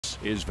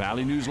is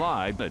Valley News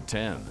Live at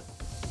 10.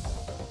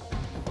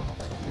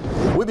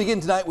 We begin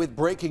tonight with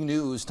breaking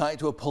news tied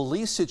to a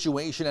police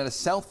situation at a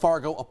South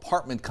Fargo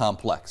apartment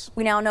complex.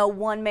 We now know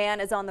one man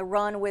is on the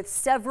run with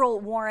several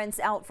warrants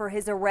out for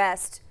his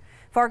arrest.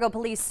 Fargo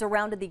police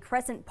surrounded the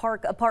Crescent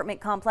Park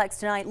apartment complex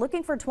tonight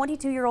looking for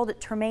 22-year-old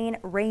Tremaine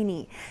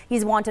Rainey.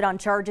 He's wanted on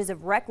charges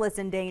of reckless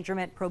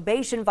endangerment,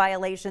 probation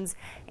violations,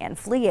 and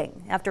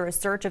fleeing. After a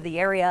search of the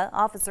area,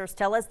 officers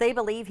tell us they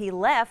believe he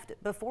left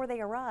before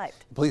they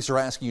arrived. Police are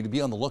asking you to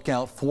be on the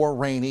lookout for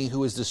Rainey,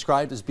 who is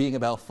described as being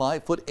about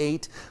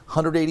 5'8",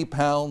 180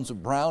 pounds,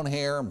 brown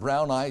hair and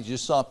brown eyes. You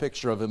just saw a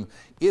picture of him.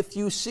 If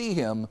you see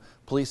him,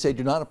 police say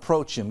do not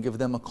approach him. Give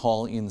them a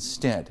call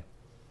instead.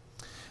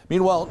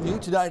 Meanwhile, new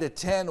tonight at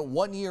 10,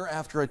 1 year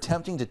after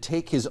attempting to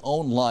take his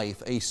own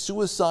life, a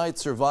suicide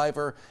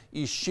survivor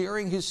is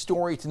sharing his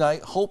story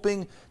tonight,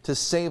 hoping to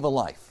save a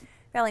life.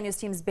 Valley News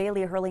Team's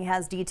Bailey Hurley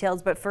has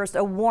details, but first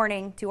a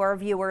warning to our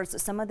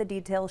viewers. Some of the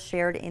details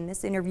shared in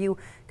this interview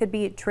could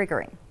be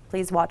triggering.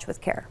 Please watch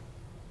with care.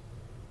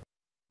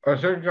 I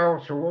think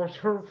that's the most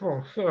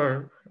hurtful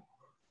thing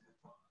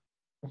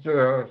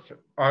that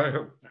I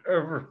have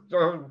ever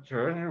done to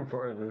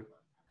anybody.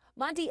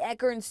 Monty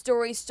Eckern's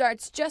story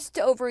starts just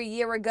over a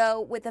year ago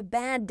with a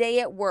bad day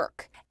at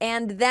work,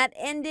 and that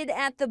ended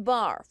at the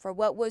bar for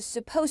what was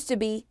supposed to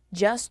be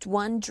just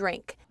one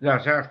drink.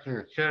 That's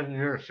after 10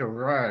 years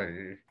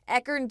sobriety.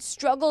 Eckern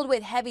struggled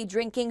with heavy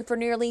drinking for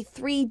nearly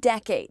 3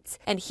 decades,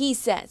 and he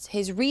says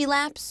his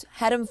relapse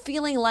had him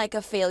feeling like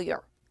a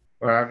failure.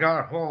 When I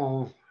got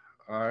home,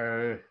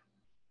 I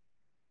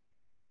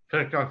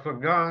picked up a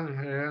gun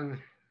and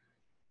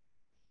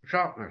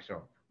shot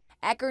myself.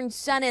 Eckern's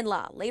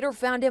son-in-law later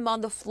found him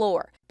on the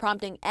floor,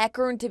 prompting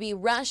Eckern to be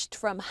rushed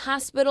from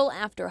hospital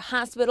after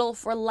hospital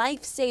for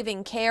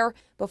life-saving care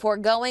before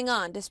going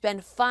on to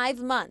spend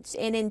 5 months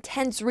in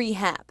intense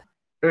rehab.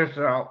 It's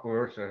not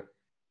worth it.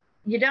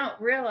 You don't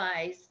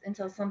realize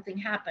until something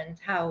happens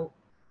how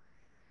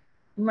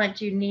much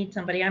you need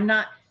somebody.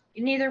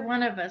 Neither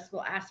one of us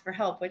will ask for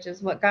help, which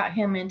is what got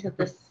him into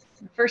this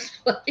in the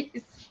first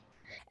place.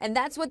 And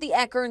that's what the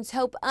Eckerns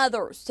hope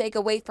others take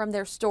away from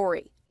their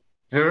story.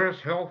 There is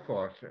help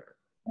out there.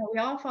 We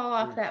all fall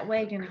off that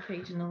wagon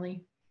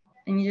occasionally,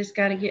 and you just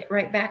got to get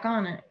right back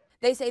on it.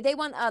 They say they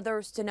want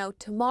others to know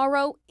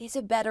tomorrow is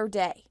a better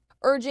day,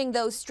 urging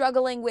those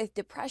struggling with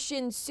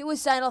depression,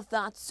 suicidal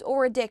thoughts,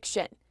 or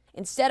addiction.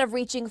 Instead of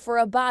reaching for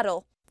a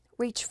bottle,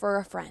 reach for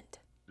a friend.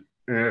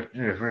 If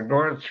you're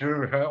going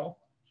through hell,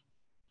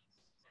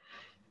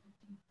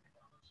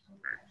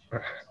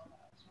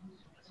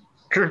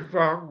 keep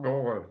on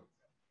going.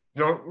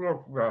 Don't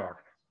look back.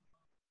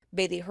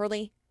 Bailey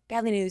Hurley,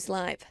 Valley News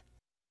Live.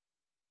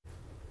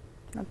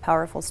 A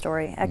powerful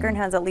story. Eckern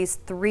has at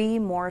least 3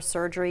 more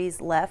surgeries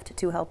left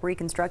to help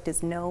reconstruct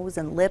his nose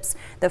and lips.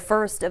 The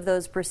first of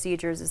those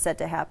procedures is set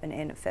to happen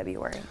in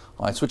February.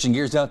 All right, switching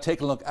gears now,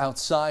 take a look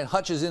outside.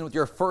 Hutch is in with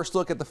your first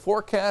look at the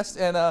forecast,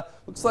 and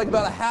looks like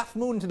about a half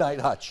moon tonight,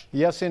 Hutch.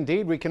 Yes,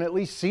 indeed. We can at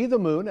least see the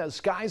moon as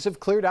skies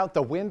have cleared out.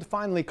 The wind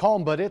finally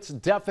calmed, but it's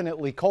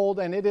definitely cold,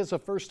 and it is a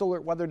first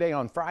alert weather day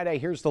on Friday.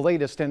 Here's the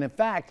latest, and in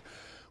fact,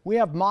 we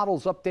have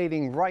models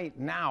updating right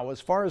now. As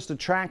far as the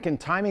track and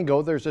timing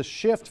go, there's a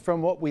shift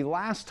from what we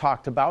last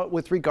talked about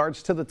with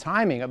regards to the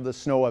timing of the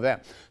snow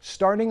event.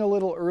 Starting a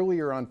little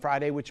earlier on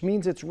Friday, which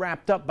means it's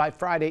wrapped up by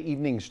Friday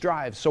evening's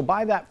drive. So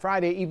by that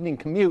Friday evening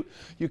commute,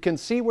 you can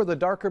see where the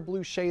darker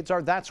blue shades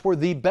are. That's where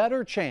the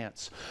better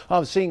chance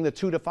of seeing the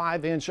 2 to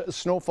 5 inch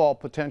snowfall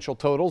potential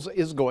totals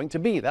is going to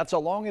be. That's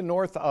along and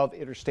north of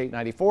Interstate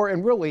 94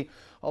 and really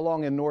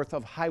along and north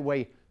of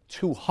Highway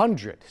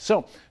 200.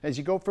 So as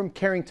you go from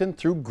Carrington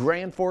through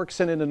Grand Forks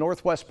and into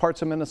northwest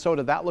parts of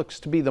Minnesota, that looks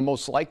to be the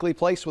most likely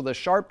place with a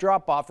sharp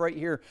drop off right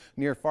here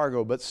near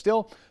Fargo, but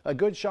still a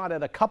good shot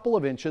at a couple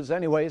of inches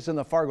anyways in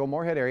the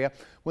Fargo-Moorhead area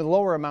with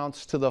lower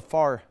amounts to the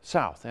far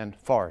south and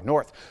far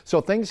north.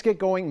 So things get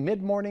going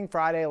mid-morning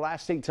Friday,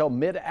 lasting till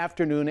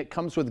mid-afternoon. It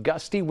comes with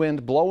gusty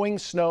wind, blowing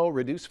snow,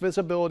 reduced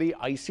visibility,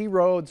 icy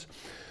roads.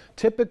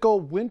 Typical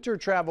winter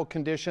travel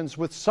conditions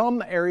with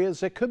some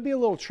areas that could be a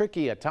little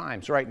tricky at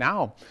times. Right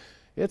now,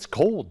 it's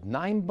cold,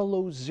 9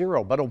 below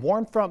zero, but a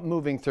warm front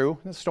moving through.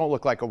 This don't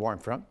look like a warm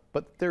front,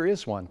 but there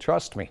is one,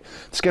 trust me.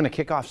 It's going to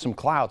kick off some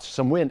clouds,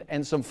 some wind,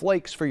 and some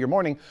flakes for your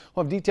morning.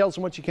 We'll have details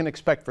on what you can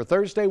expect for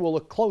Thursday. We'll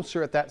look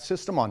closer at that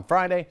system on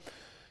Friday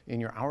in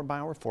your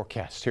hour-by-hour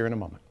forecast here in a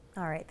moment.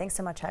 All right, thanks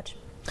so much, Hutch.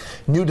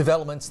 New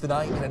developments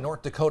tonight in a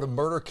North Dakota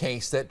murder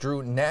case that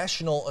drew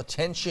national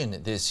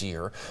attention this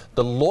year.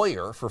 The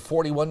lawyer for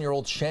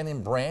 41-year-old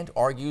Shannon Brandt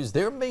argues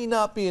there may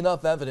not be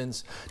enough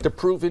evidence to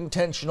prove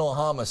intentional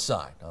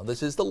homicide. Now,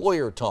 this is the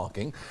lawyer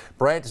talking.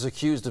 Brandt is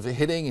accused of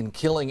hitting and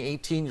killing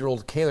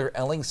 18-year-old Kayler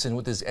Ellingson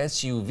with his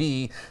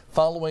SUV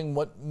following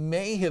what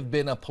may have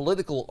been a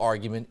political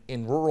argument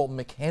in rural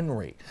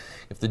McHenry.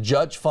 If the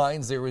judge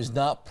finds there is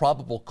not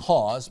probable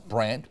cause,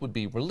 Brandt would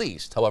be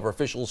released. However,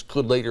 officials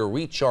could later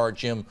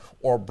recharge him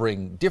or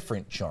bring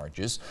different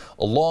charges.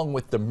 Along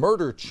with the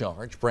murder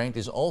charge, Brandt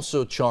is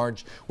also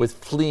charged with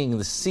fleeing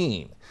the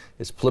scene.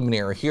 His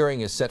preliminary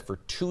hearing is set for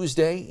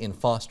Tuesday in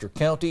Foster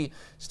County.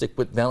 Stick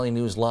with Valley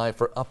News Live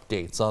for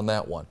updates on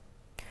that one.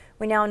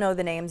 We now know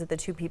the names of the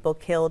two people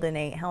killed in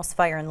a house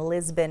fire in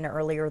Lisbon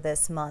earlier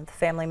this month.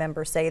 Family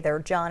members say they're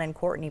John and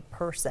Courtney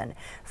Person.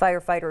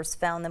 Firefighters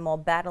found them while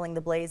battling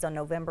the blaze on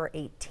November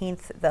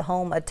 18th. The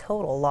home a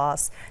total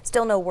loss.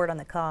 Still no word on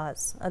the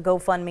cause. A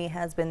GoFundMe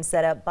has been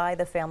set up by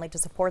the family to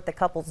support the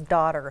couple's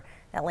daughter.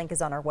 That link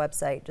is on our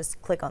website.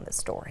 Just click on this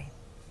story.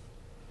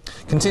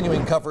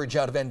 Continuing coverage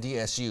out of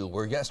NDSU,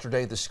 where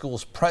yesterday the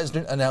school's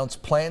president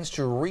announced plans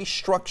to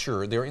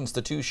restructure their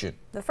institution.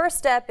 The first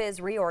step is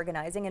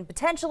reorganizing and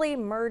potentially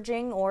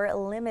merging or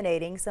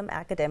eliminating some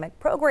academic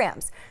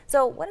programs.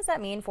 So what does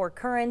that mean for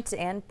current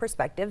and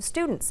prospective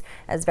students?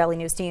 As Valley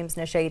News Team's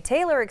Nishay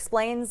Taylor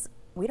explains,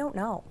 we don't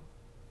know.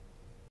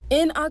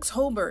 In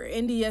October,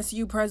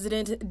 NDSU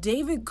President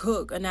David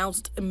Cook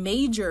announced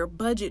major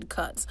budget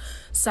cuts,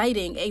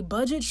 citing a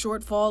budget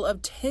shortfall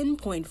of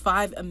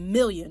 $10.5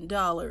 million.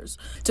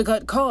 To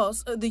cut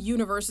costs, the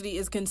university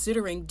is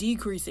considering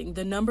decreasing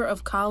the number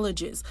of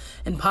colleges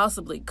and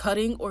possibly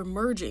cutting or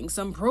merging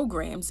some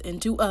programs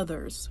into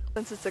others.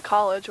 Since it's a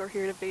college, we're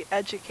here to be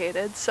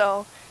educated,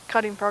 so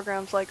cutting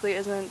programs likely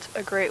isn't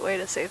a great way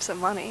to save some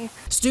money.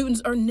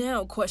 Students are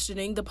now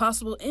questioning the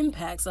possible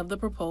impacts of the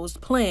proposed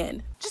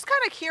plan. Just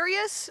kind of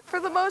curious for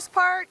the most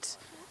part.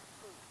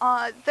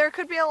 There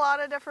could be a lot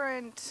of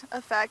different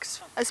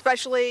effects,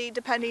 especially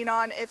depending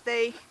on if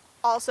they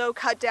also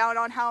cut down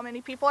on how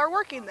many people are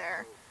working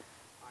there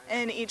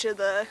in each of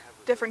the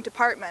different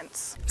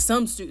departments.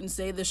 Some students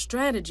say the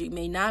strategy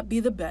may not be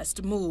the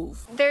best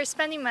move. They're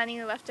spending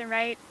money left and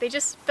right. They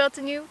just built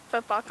a new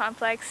football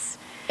complex.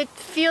 It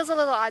feels a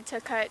little odd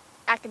to cut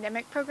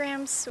academic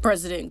programs.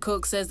 President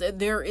Cook says that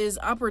there is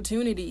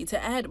opportunity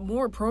to add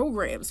more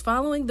programs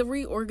following the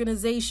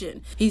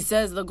reorganization. He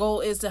says the goal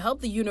is to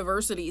help the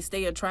university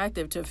stay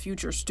attractive to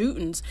future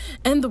students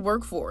and the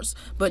workforce,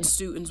 but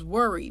students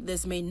worry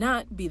this may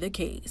not be the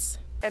case.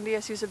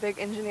 NDSU is a big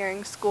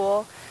engineering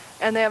school,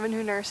 and they have a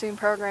new nursing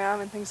program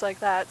and things like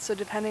that, so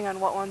depending on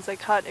what ones they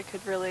cut, it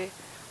could really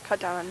cut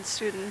down on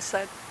students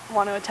that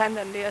want to attend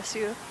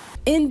NDSU.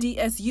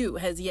 NDSU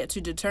has yet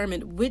to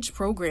determine which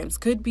programs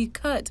could be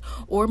cut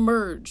or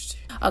merged.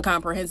 A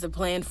comprehensive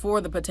plan for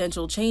the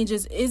potential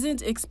changes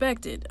isn't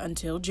expected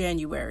until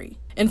January.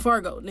 In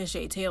Fargo,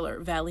 Nishay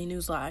Taylor, Valley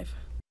News Live.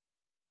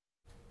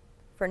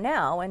 For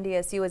now,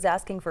 NDSU is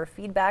asking for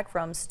feedback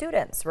from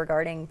students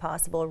regarding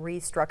possible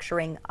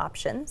restructuring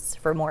options.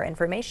 For more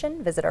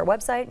information, visit our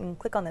website and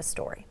click on this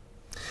story.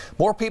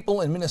 More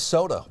people in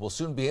Minnesota will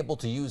soon be able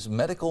to use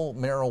medical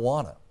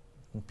marijuana.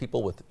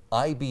 People with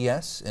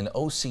IBS and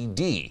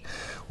OCD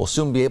will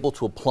soon be able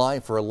to apply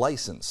for a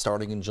license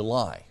starting in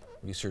July.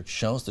 Research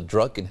shows the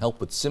drug can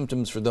help with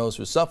symptoms for those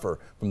who suffer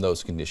from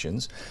those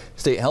conditions.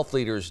 State health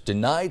leaders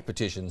denied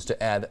petitions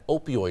to add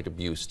opioid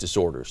abuse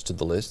disorders to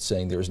the list,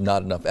 saying there is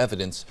not enough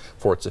evidence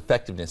for its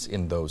effectiveness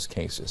in those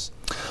cases.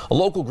 A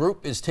local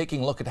group is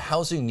taking a look at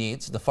housing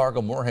needs in the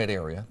Fargo-Moorhead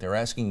area. They're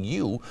asking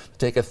you to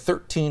take a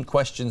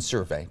 13-question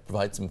survey,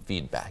 provide some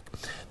feedback.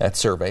 That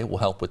survey will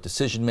help with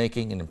decision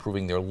making and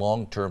improving their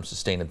long-term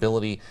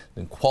sustainability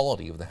and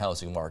quality of the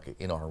housing market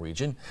in our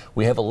region.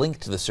 We have a link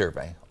to the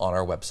survey on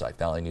our website,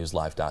 valleynewslive.com.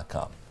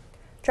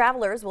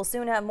 Travelers will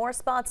soon have more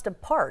spots to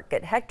park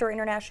at Hector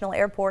International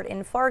Airport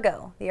in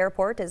Fargo. The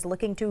airport is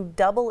looking to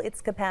double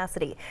its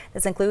capacity.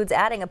 This includes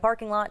adding a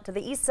parking lot to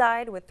the east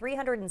side with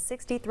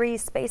 363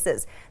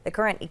 spaces. The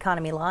current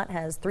economy lot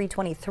has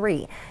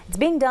 323. It's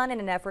being done in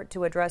an effort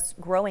to address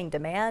growing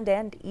demand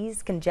and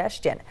ease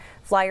congestion.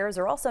 Flyers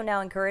are also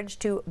now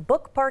encouraged to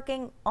book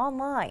parking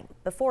online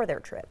before their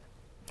trip.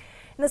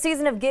 In the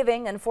season of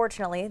giving,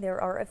 unfortunately, there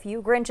are a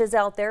few Grinches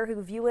out there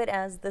who view it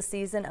as the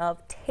season of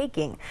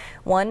taking.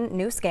 One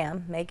new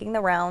scam making the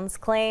rounds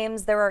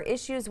claims there are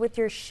issues with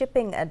your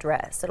shipping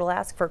address. It'll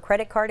ask for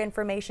credit card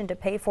information to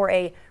pay for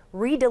a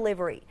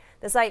redelivery.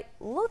 The site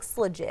looks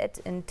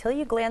legit until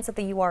you glance at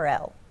the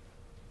URL.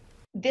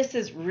 This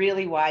is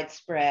really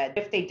widespread.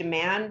 If they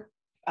demand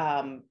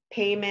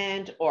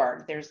payment,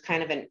 or there's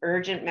kind of an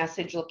urgent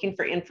message looking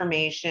for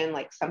information,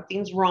 like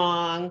something's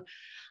wrong,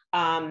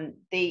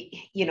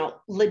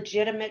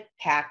 legitimate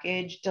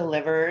package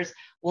delivers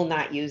will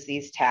not use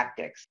these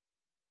tactics.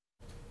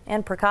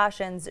 And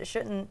precautions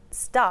shouldn't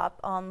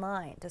stop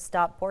online. To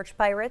stop porch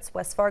pirates,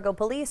 West Fargo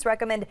police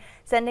recommend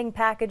sending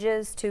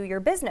packages to your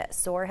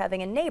business or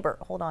having a neighbor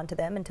hold on to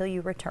them until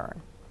you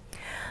return.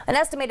 An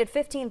estimated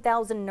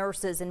 15,000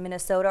 nurses in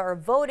Minnesota are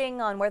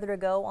voting on whether to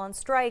go on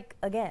strike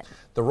again.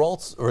 The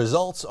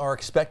results are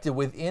expected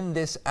within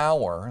this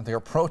hour.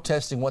 They're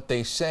protesting what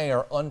they say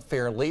are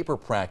unfair labor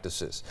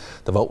practices.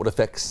 The vote would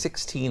affect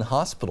 16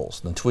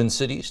 hospitals in the Twin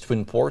Cities,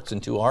 Twin Ports,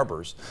 and 2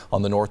 harbors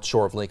on the north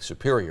shore of Lake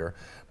Superior.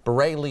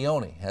 Beret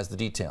Leone has the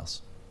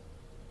details.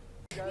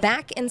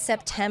 Back in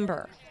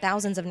September,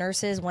 thousands of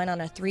nurses went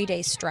on a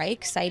 3-day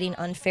strike citing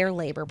unfair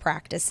labor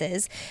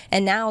practices.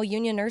 And now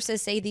union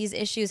nurses say these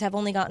issues have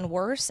only gotten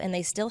worse and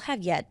they still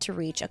have yet to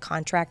reach a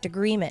contract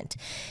agreement.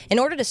 In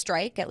order to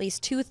strike, at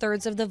least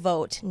 2/3 of the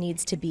vote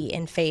needs to be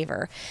in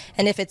favor.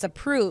 And if it's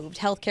approved,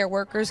 healthcare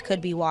workers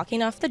could be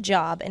walking off the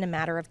job in a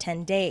matter of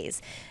 10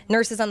 days.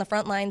 Nurses on the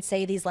front line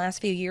say these last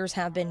few years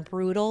have been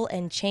brutal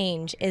and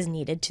change is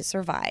needed to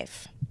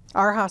survive.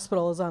 Our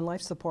hospital is on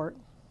life support.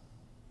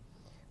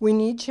 We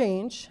need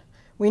change.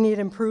 We need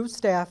improved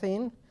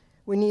staffing.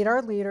 We need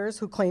our leaders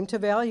who claim to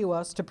value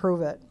us to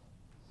prove it.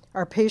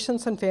 Our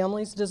patients and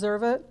families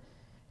deserve it,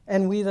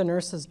 and we, the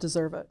nurses,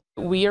 deserve it.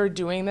 We are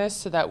doing this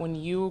so that when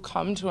you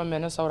come to a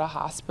Minnesota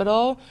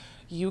hospital,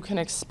 you can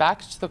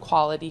expect the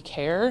quality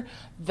care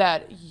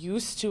that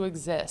used to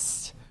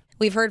exist.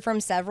 We've heard from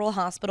several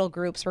hospital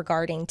groups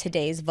regarding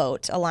today's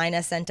vote.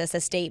 Alina sent us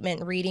a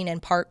statement reading in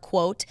part,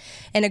 quote,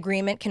 "An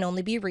agreement can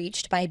only be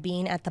reached by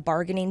being at the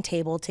bargaining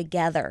table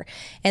together,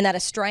 and that a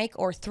strike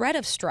or threat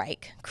of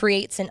strike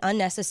creates an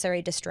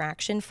unnecessary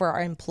distraction for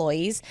our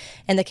employees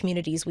and the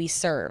communities we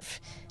serve."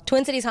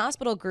 Twin Cities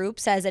Hospital Group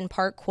says in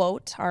part,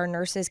 quote, "Our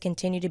nurses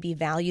continue to be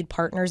valued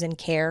partners in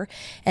care,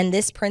 and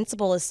this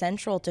principle is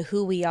central to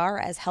who we are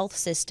as health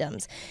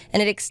systems,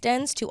 and it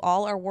extends to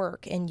all our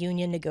work in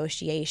union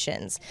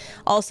negotiations."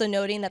 Also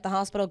noting that the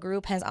hospital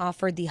group has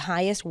offered the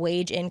highest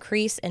wage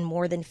increase in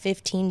more than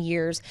 15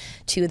 years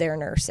to their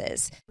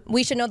nurses.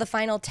 We should know the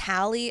final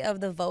tally of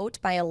the vote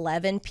by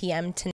 11 p.m. tonight.